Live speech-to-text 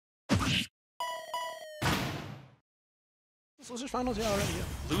Losers finals, yeah, already.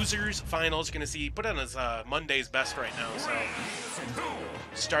 Yeah. Losers finals. You're gonna see put on his Monday's best right now. So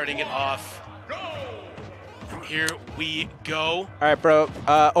starting it off. Here we go. All right, bro.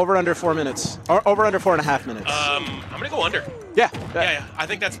 Over under 4 minutes, or over under 4.5 minutes. I'm gonna go under. Yeah. Yeah. I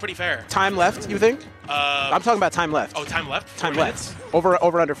think that's pretty fair. Time left, you think? I'm talking about time left. Oh, time left. Time left. Over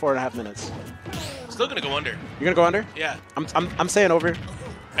under 4.5 minutes. Still gonna go under. You're gonna go under? Yeah. I'm saying over.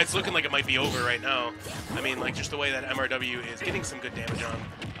 It's looking like it might be over right now. I mean, like, just the way that MRW is getting some good damage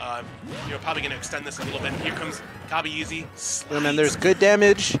on. You're probably going to extend this a little bit. Here comes Kabayeezy. And then there's good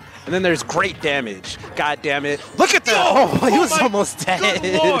damage, and then there's great damage. God damn it. Look at that. Oh, he was almost dead.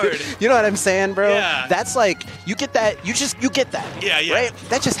 Good Lord. You know what I'm saying, bro? Yeah. That's like, you get that, you get that. Yeah, yeah. Right?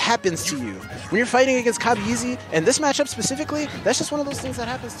 That just happens to you. When you're fighting against Kabayeezy, and this matchup specifically, that's just one of those things that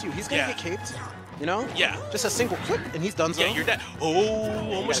happens to you. He's going to get caped. You know? Yeah. Just a single clip, and he's done so. Yeah, you're dead.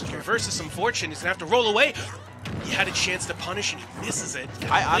 Oh, almost reverses some fortune. He's going to have to roll away. He had a chance to punish, and he misses it.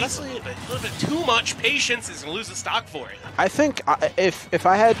 I honestly... A little bit too much patience. He's going to lose the stock for it. I think if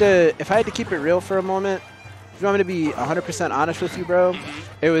I had to keep it real for a moment, if you want me to be 100% honest with you, bro,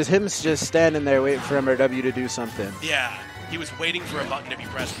 it was him just standing there waiting for MRW to do something. Yeah. He was waiting for a button to be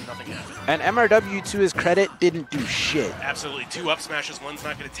pressed, and nothing happened. And MRW, to his credit, didn't do shit. Absolutely. 2 up smashes. One's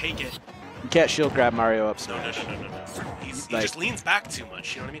not going to take it. You can't shield grab Mario up smash. No. He just leans back too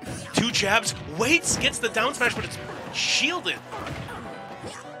much, you know what I mean? 2 jabs, waits, gets the down smash, but it's shielded.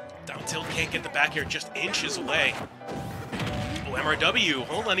 Down tilt can't get the back air, just inches away. Oh, MRW,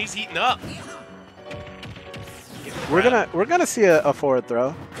 hold on, he's heating up. We're gonna see a forward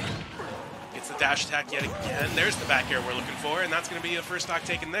throw. Gets the dash attack yet again. There's the back air we're looking for, and that's gonna be a first stock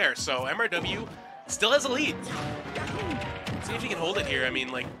taken there. So MRW still has a lead. See if he can hold it here. I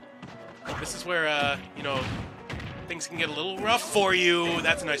mean, like, this is where, you know, things can get a little rough for you.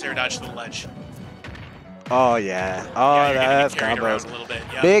 That's a nice air dodge to the ledge. Oh, yeah. Oh, that's combos. A little bit.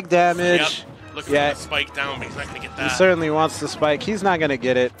 Yep. Big damage. Yep. Looking for the spike down, but he's not going to get that. He certainly wants the spike. He's not going to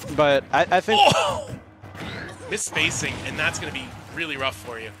get it, but I think... Oh! Misspacing, and that's going to be really rough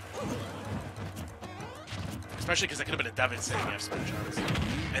for you. Especially because that could have been a devastating F smash, honestly.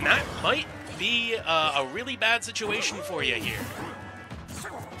 And that might be a really bad situation for you here.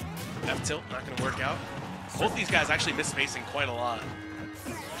 F tilt, not going to work out. Both these guys actually misspacing quite a lot.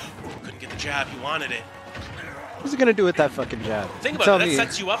 Couldn't get the jab, he wanted it. What's he going to do with that fucking jab? Think about it, that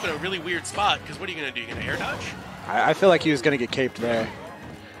sets you up in a really weird spot, because what are you going to do? You're going to air dodge? I feel like he was going to get caped there.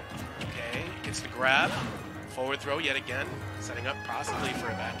 Okay, gets the grab. Forward throw yet again. Setting up possibly for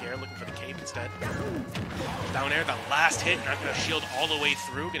a back air, looking for the cape instead. Down air, the last hit, not going to shield all the way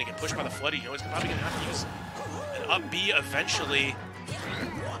through. Going to get pushed by the flood. You know, he's probably going to have to use an up B eventually.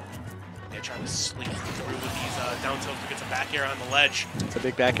 They're trying to sleep through with these down tilts. Gets a back air on the ledge. It's a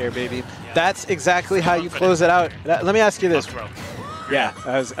big back air, baby. Yeah. That's exactly how you close it out. Let me ask you this. Yeah,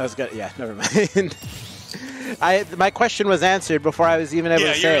 I was good. Yeah, never mind. My question was answered before I was even able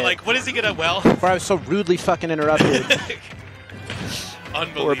to say it. Yeah, you're like, what is he gonna, well? Before I was so rudely fucking interrupted.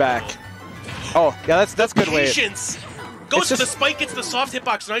 Unbelievable. We're back. Oh, yeah, that's good way. Patience! Goes to the spike, gets the soft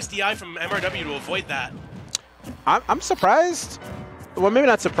hitbox. Nice DI from MRW to avoid that. I'm surprised. Well, maybe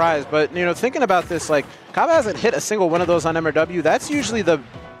not surprised, but, you know, thinking about this, like, Kaba hasn't hit a single one of those on MRW. That's usually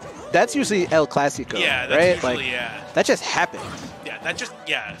El Clasico, yeah, that's right? Usually, like, yeah. That just happened.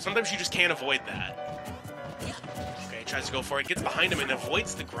 Yeah, sometimes you just can't avoid that. Okay, tries to go for it, gets behind him and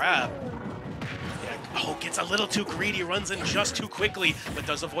avoids the grab. Yeah, oh, gets a little too greedy, runs in just too quickly, but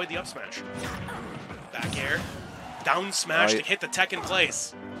does avoid the up smash. Back air, down smash to hit the tech in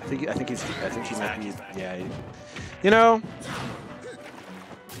place. I think he might be. Yeah, you know,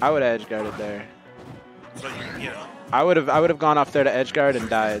 I would have edge guarded there. But, you know, I would have gone off there to edge guard and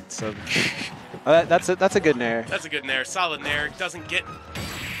died. So that's a good nair. That's a good nair, solid nair. Doesn't get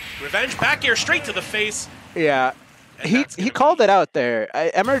revenge. Back air straight to the face. Yeah, he called it out there.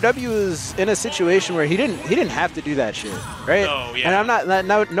 MRW is in a situation where he didn't have to do that shit, right? No, yeah. And I'm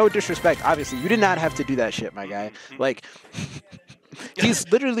not no disrespect. Obviously, you did not have to do that shit, my guy. Like, he's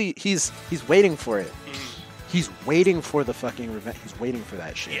literally he's waiting for it. He's waiting for the fucking revenge. He's waiting for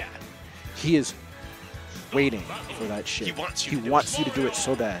that shit. Yeah. He is waiting for that shit. He wants you to do it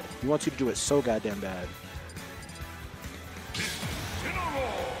so bad. He wants you to do it so goddamn bad.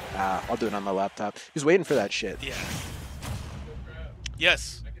 I'll do it on my laptop. He's waiting for that shit. Yeah.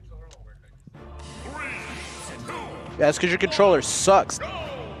 Yes. Yeah, it's because your controller sucks.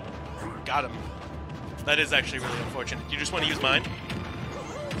 Got him. That is actually really unfortunate. You just want to use mine?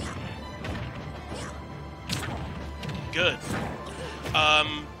 Good.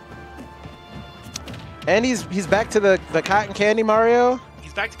 And he's back to the cotton candy Mario.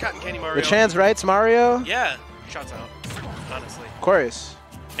 He's back to cotton candy Mario. The Chan's Rights Mario. Yeah. Shots out. honestly. Of course.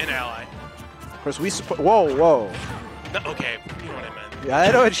 An ally. Of course, we support. Whoa, whoa. No, okay, you know what I meant. Yeah,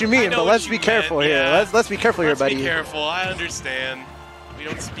 I know what you mean, but let's be careful here. Yeah. Let's be careful here, buddy. Let's be careful. I understand. We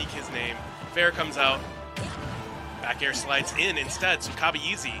don't speak his name. Fair comes out. Back air slides in instead, so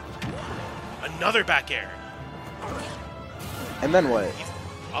Kabayeezy. Another back air. And then what? He's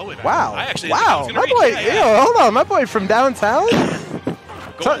all the way back. Wow. I actually wow. My boy, yo, hold on. My boy from downtown?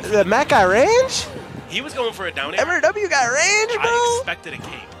 The Mac got range? He was going for a down air. MRW got range, bro? I expected a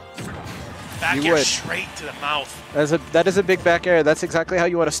cape. Back air straight to the mouth. That is a big back air. That's exactly how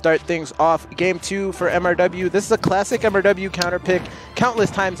you want to start things off. Game 2 for MRW. This is a classic MRW counter pick.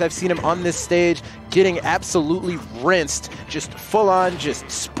 Countless times I've seen him on this stage getting absolutely rinsed. Just full on, just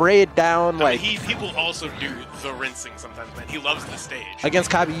sprayed down. Like he will also do the rinsing sometimes, man. He loves the stage.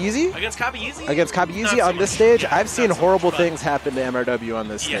 Against Kabayeezy? Against Kabayeezy? Against Kabayeezy on this stage, I've seen horrible things happen to MRW on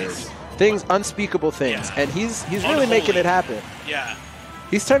this stage. Things, unspeakable things. And he's really making it happen. Yeah.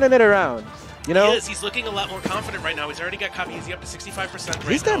 He's turning it around. You know? He is. He's looking a lot more confident right now. He's already got Kabayeezy up to 65% right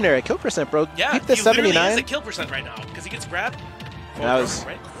He's down there at kill percent, bro. Yeah, keep the he 79. literally is at kill percent right now because he gets grabbed. That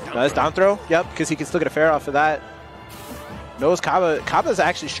was down throw. Yep, because he can still get a fair off of that. Knows Kaba's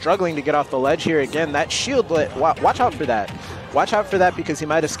actually struggling to get off the ledge here again. That shield, watch out for that. Watch out for that because he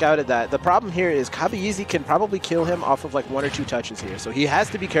might have scouted that. The problem here is Kabayeezy can probably kill him off of like 1 or 2 touches here. So he has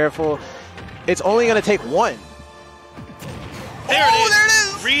to be careful. It's only going to take 1. There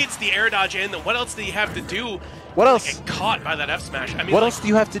it is. Reads the air dodge in. What else do you have to do? What else? Get caught by that F smash. I mean, what else do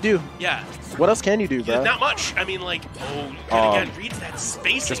you have to do? Yeah. What else can you do, bro? Not much. I mean, like, again, reads that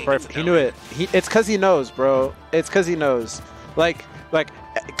spacing. Just perfect. He knew it. It's because he knows, bro. It's because he knows. Like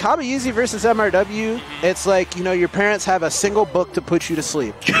Kabayeezy versus MRW, it's like, you know, your parents have a single book to put you to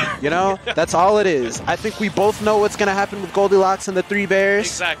sleep. You know? That's all it is. I think we both know what's going to happen with Goldilocks and the 3 Bears.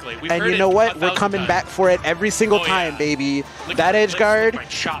 Exactly. And you know what? We're coming back for it every single time, baby. That edge guard,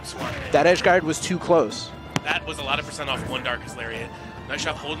 that edge guard was too close. That was a lot of percent off 1 Darkest Lariat. Nice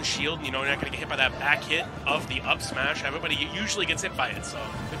shot holding shield, and you know you're not going to get hit by that back hit of the up smash. Everybody usually gets hit by it, so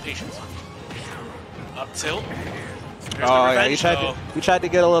good patience. Up tilt. There's yeah, you tried to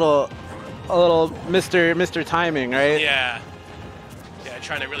get a little Mr. Timing, right? Yeah. Yeah,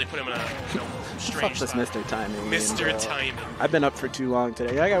 trying to really put him in a strange spot. Fuck this Mr. Timing. Mr. Timing. I've been up for too long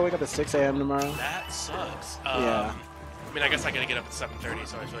today. I gotta wake up at 6 a.m. tomorrow. That sucks. Yeah. I mean, I guess I gotta get up at 7:30,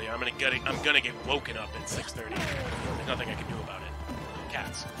 so I feel you. I'm gonna get woken up at 6:30. There's nothing I can do about it.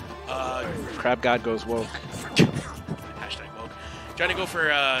 Cats. Crab God goes woke. Hashtag woke. Trying to go for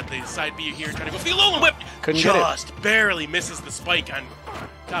the side B here. Trying to go for the Alolan Whip. Couldn't just barely misses the spike on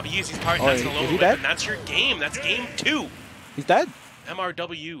Kabayeezy's part. That's an Alolan Whip, and that's your game. That's game 2. He's dead.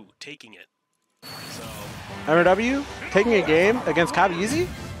 MRW taking it. So. MRW taking a game against Kabayeezy?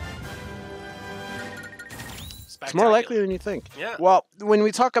 It's more likely than you think. Yeah. Well, when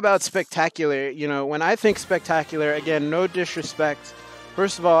we talk about spectacular, you know, when I think spectacular, again, no disrespect.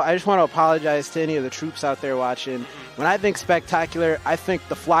 First of all, I just want to apologize to any of the troops out there watching. When I think spectacular, I think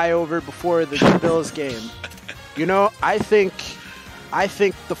the flyover before the Bills game. You know, I think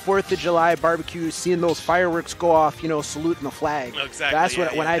the 4th of July barbecue, seeing those fireworks go off, you know, saluting the flag. Exactly.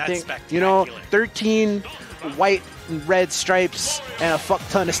 That's when I think, you know, 13 white and red stripes and a fuck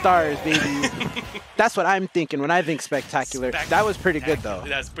ton of stars, baby. That's what I'm thinking when I think spectacular. That was pretty good, though.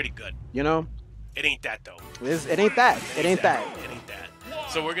 That was pretty good. You know? It ain't that, though. It ain't that. It ain't that. It ain't that.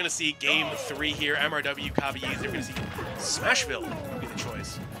 So we're going to see game 3 here. MRW, Kabayeezy. They're going to see Smashville be the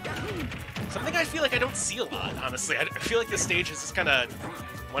choice. Something I feel like I don't see a lot, honestly. I feel like this stage has just kind of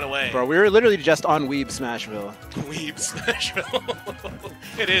went away. Bro, we were literally just on Weeb Smashville. Weeb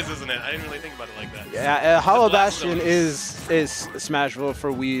Smashville. It is, isn't it? I didn't really think about it like that. Yeah, Hollow Bastion is Smashville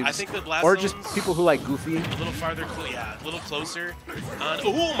for Weebs. I think the Blast or just people who like Goofy. A little farther, yeah, a little closer.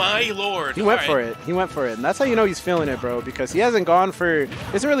 Oh my lord! He went for it. He went for it, and that's how you know he's feeling it, bro. Because he hasn't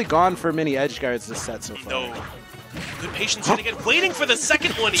really gone for many edge guards this set so far. No. Good patience yet again, waiting for the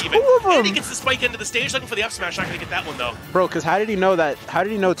second one even. 2 of them. And he gets the spike into the stage, looking for the up smash. Not gonna get that one though. Bro, because how did he know that? How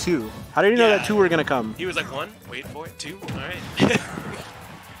did he know 2? How did he know that 2 were gonna come? He was like 1, wait for it, 2. All right.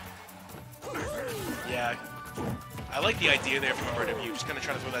 Yeah, I like the idea there from MRW. Just kind of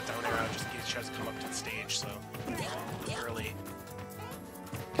trying to throw that down air out just in case he tries to come up to the stage. So early,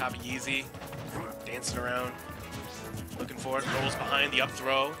 Kabayeezy dancing around, looking for it. Rolls behind the up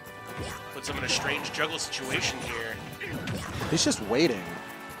throw. Puts him in a strange juggle situation here. He's just waiting.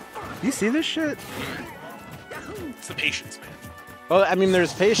 You see this shit? It's the patience, man. Well, I mean,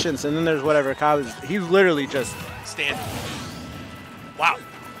 there's patience, and then there's whatever. He's literally just standing. Wow.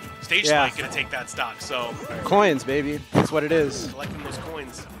 Stage Spike gonna take that stock, so. Coins, baby. That's what it is. Collecting those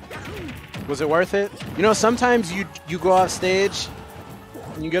coins. Was it worth it? You know, sometimes you go off stage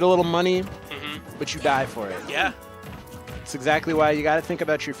and you get a little money, but you die for it. Yeah. It's exactly why you got to think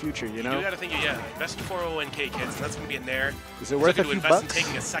about your future, you know? You got to think, yeah, best 401k kids, and that's going to be in there. Is it worth a few invest bucks? in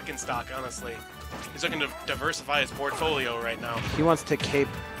taking a second stock, honestly. He's looking to diversify his portfolio right now. He wants to cape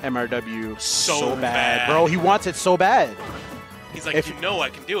MRW so bad. Bro, he wants it so bad. He's like, if you know I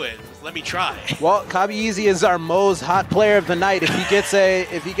can do it, let me try. Well, Kabayeezy is our Mo's hot player of the night. If he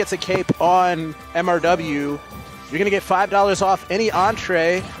gets a cape on MRW, you're gonna get $5 off any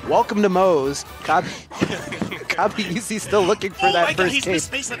entree. Welcome to Mo's. Kabayeezy still looking for that first he's cape. missed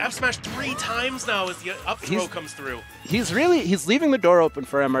space. I've smashed 3 times now as the up throw comes through. He's leaving the door open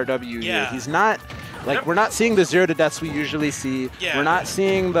for MRW here. He's not, like, we're not seeing the 0 to deaths we usually see. Yeah. We're not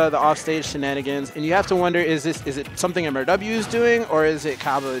seeing the offstage shenanigans. And you have to wonder, is it something MRW is doing, or is it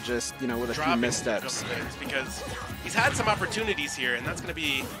Kaba just, you know, with a few missteps? Because he's had some opportunities here, and that's going to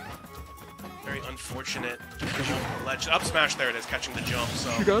be very unfortunate. Ledge up smash, there it is, catching the jump.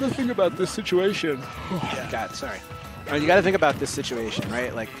 So you gotta think about this situation. Yeah. God, sorry. You gotta think about this situation,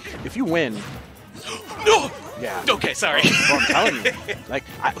 right? Like, if you win. No. Yeah. Okay, sorry. Well, I'm telling you, like,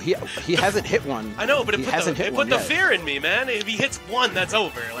 he hasn't hit one. I know, but it put the yet. fear in me, man. If he hits one, that's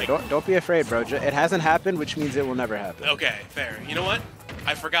over. Like, don't be afraid, bro. It hasn't happened, which means it will never happen. Okay, fair. You know what?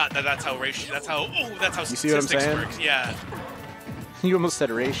 I forgot that's how ratio. That's how you see what I'm saying? works. Yeah. You almost said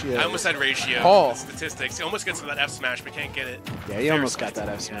ratio. I almost said ratio. Oh. Statistics. He almost gets to that F smash, but can't get it. Yeah, he almost got that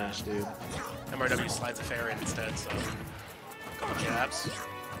F smash, dude. MRW slides a fair in instead, so a couple jabs.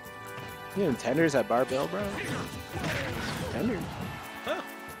 You in tenders at Barbell, bro? Tender. Huh.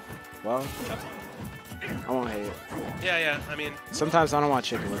 Well, I won't hate it. Yeah, I mean, sometimes I don't want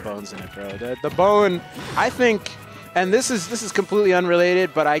chicken with bones in it, bro. The bone, I think, and this is completely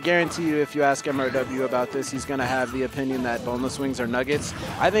unrelated, but I guarantee you if you ask MRW about this, he's going to have the opinion that boneless wings are nuggets.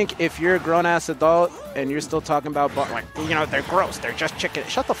 I think if you're a grown-ass adult and you're still talking about, like, you know, they're gross, they're just chicken.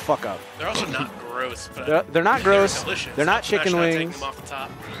 Shut the fuck up. They're also not gross. But they're not gross. Delicious. They're not chicken wings. Them off the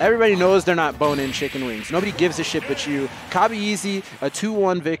top. Everybody knows they're not bone-in chicken wings. Nobody gives a shit but you. Kabayeezy, a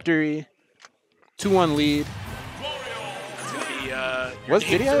 2-1 victory, 2-1 lead. What's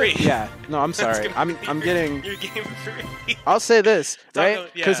video? 3. Yeah. No, I'm sorry. I'm getting. Your game 3. I'll say this, right?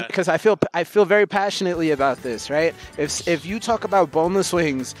 Yeah. Because I feel very passionately about this, right? If you talk about boneless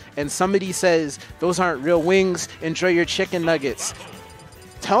wings and somebody says those aren't real wings, enjoy your chicken nuggets.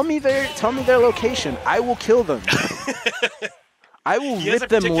 Tell me their location. I will kill them. I will rip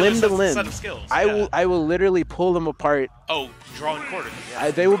them limb to limb. I will literally pull them apart. Oh, drawn and quartered. Yeah.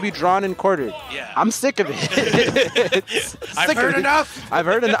 They will be drawn and quartered. Yeah. I'm sick of it. I've heard enough. I've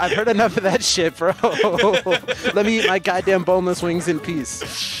heard enough of that shit, bro. Let me eat my goddamn boneless wings in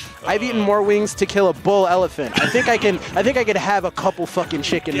peace. I've eaten more wings to kill a bull elephant. I think I can have a couple fucking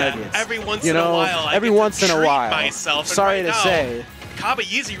chicken nuggets. Every once in a while. Every once in a while. Myself. Sorry to say.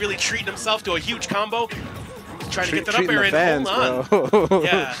 Kabayeezy really treating himself to a huge combo. Trying to get that up air and hold on. Bro.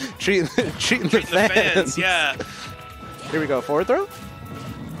 Yeah. treating the fans. Yeah. Here we go. Forward throw.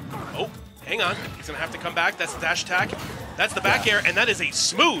 Oh, hang on. He's going to have to come back. That's the dash attack. That's the back air, and that is a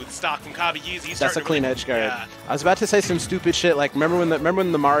smooth stock from Kabayeezy. That's a clean edge guard. Yeah. I was about to say some stupid shit like remember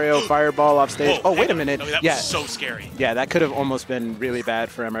when the Mario fireball off stage? Whoa, oh, wait a minute. No, that was so scary. Yeah, that could have almost been really bad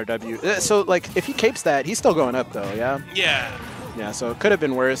for MRW. So like if he capes that, he's still going up though, yeah? Yeah. Yeah, so it could have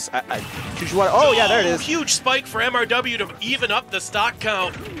been worse. Oh, yeah, there it is. Huge spike for MRW to even up the stock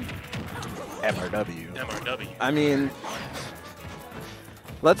count. MRW. I mean,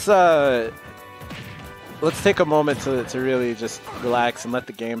 let's take a moment to really just relax and let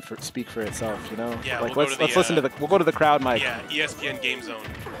the game speak for itself, you know? Yeah, like we'll go to the crowd mic. Yeah, ESPN Game Zone.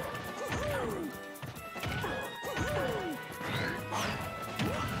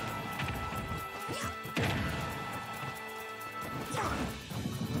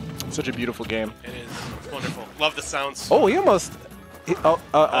 Such a beautiful game. It is. It's wonderful. Love the sounds. Oh, he almost. Yeah,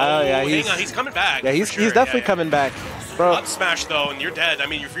 hang on. He's coming back. Yeah, he's definitely coming back, bro. Up smash though, and you're dead. I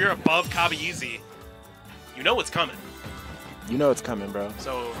mean, if you're above Kabayeezy, you know what's coming. You know it's coming, bro.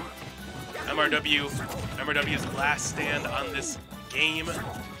 So, MRW's last stand on this game.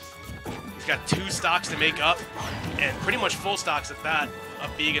 He's got 2 stocks to make up, and pretty much full stocks at that. Up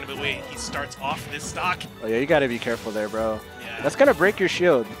B gonna be the way he starts off this stock. Oh yeah, you gotta be careful there, bro. Yeah. That's gonna break your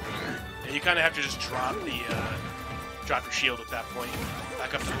shield. And you kind of have to just drop your shield at that point.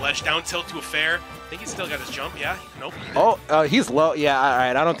 Back up to the ledge, down tilt to a fair. I think he's still got his jump. Yeah. Nope. Oh, he's low. Yeah. All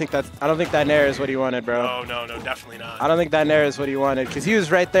right. I don't think that nair is what he wanted, bro. No, definitely not. I don't think that nair is what he wanted because he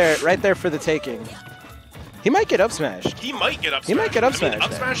was right there for the taking. He might get up smashed. He might get up smashed. He might get up smashed. I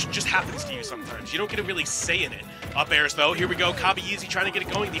mean, up smash just happens to you sometimes. You don't get to really say in it. Up airs, though. Here we go. Kabayeezy trying to get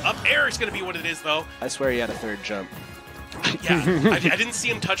it going. The up air is going to be what it is, though. I swear he had a third jump. Yeah, I didn't see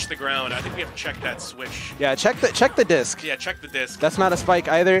him touch the ground. I think we have to check that switch. Yeah, check the disc. Yeah, check the disc. That's not a spike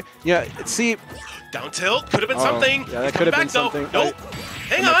either. Yeah, see. Down tilt. Could have been something. Yeah, that could have been something. Nope.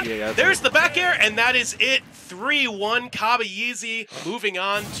 Hang on. There's the back air, and that is it. 3-1 Kabayeezy moving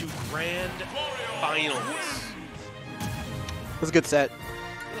on to grand finals. It was a good set.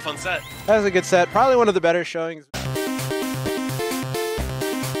 It was a fun set. That was a good set. Probably one of the better showings.